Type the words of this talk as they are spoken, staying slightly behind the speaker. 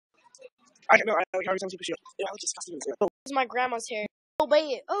I know, I like how he's on super shield. Yeah, I look disgusting. Oh, This is my grandma's hair. Oh,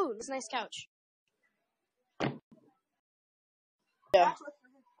 wait. Oh, this is a nice couch. yeah.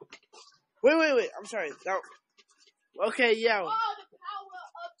 Wait. I'm sorry. No. Okay, yeah.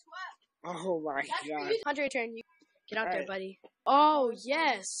 Oh my god. Hunter, turn. You get out there, Right. buddy. Oh,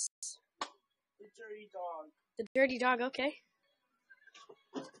 yes. The dirty dog. The dirty dog, okay.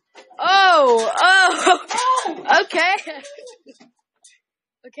 Oh, okay.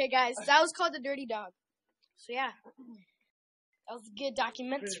 Okay, guys, that was called the dirty dog. So, yeah. That was a good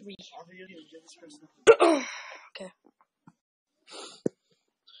documentary. Okay.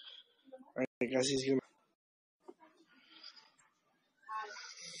 Alright, guys, he's gonna.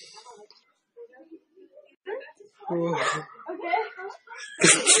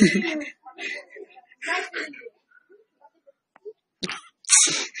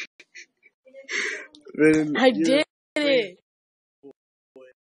 I did it.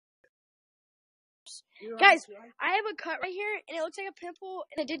 Guys, I have a cut right here, and it looks like a pimple,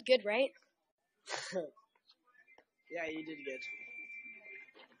 and I did good, right? Yeah, you did good.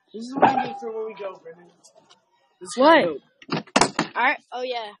 This is what we need for when we go, Brendan. What? Alright, oh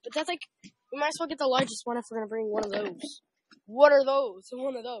yeah, but that's like, we might as well get the largest one if we're gonna bring one of those. What are those?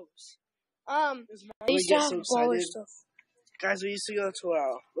 One of those. I used to have baller stuff. Guys, we used to go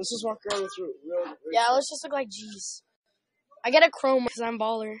to, let's just walk around this room. Yeah, let's just look like G's. I get a chrome because I'm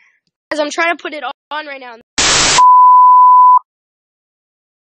baller. Guys, I'm trying to put it on right now.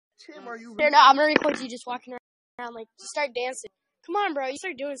 Tim, are you Here, no, I'm gonna record you just walking around, like, just start dancing. Come on, bro, you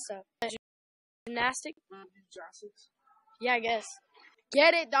start doing stuff. Gymnastics? Yeah, I guess.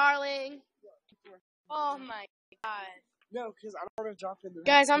 Get it, darling. Oh my god. No, because I don't want to drop in the...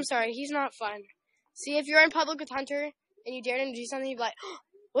 Guys, I'm sorry, he's not fun. See, if you're in public with Hunter, and you dare him to do something, you'd be like, oh,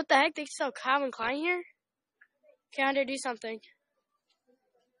 what the heck, they sell Calvin Klein here? Okay, Hunter, do something.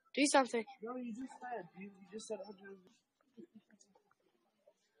 Do something. No, you just said. You just said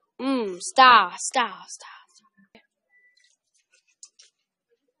 100. Stop.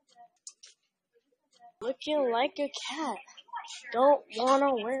 Looking like a cat. Don't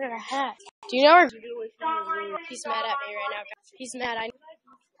wanna wear a hat. Do you know where? He's mad at me right now. He's mad. I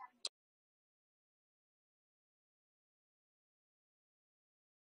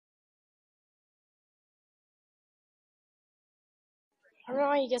don't know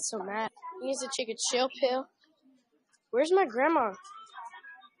why he gets so mad. He needs to take a chill pill. Where's my grandma?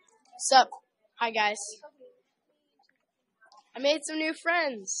 Sup? Hi, guys. I made some new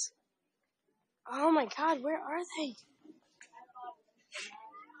friends. Oh my god, where are they?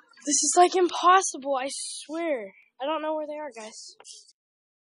 This is like impossible, I swear. I don't know where they are, guys.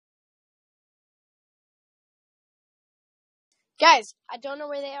 Guys, I don't know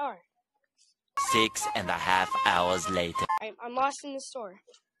where they are. 6.5 hours later. I'm lost in the store.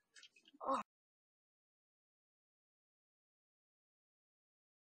 Oh.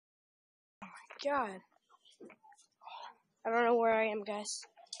 Oh my god. I don't know where I am, guys.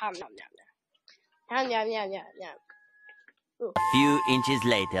 A few inches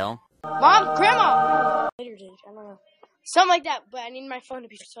later. Mom, Grandma! Later, I don't know. Something like that, but I need my phone to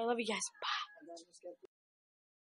be, so I love you guys. Bye.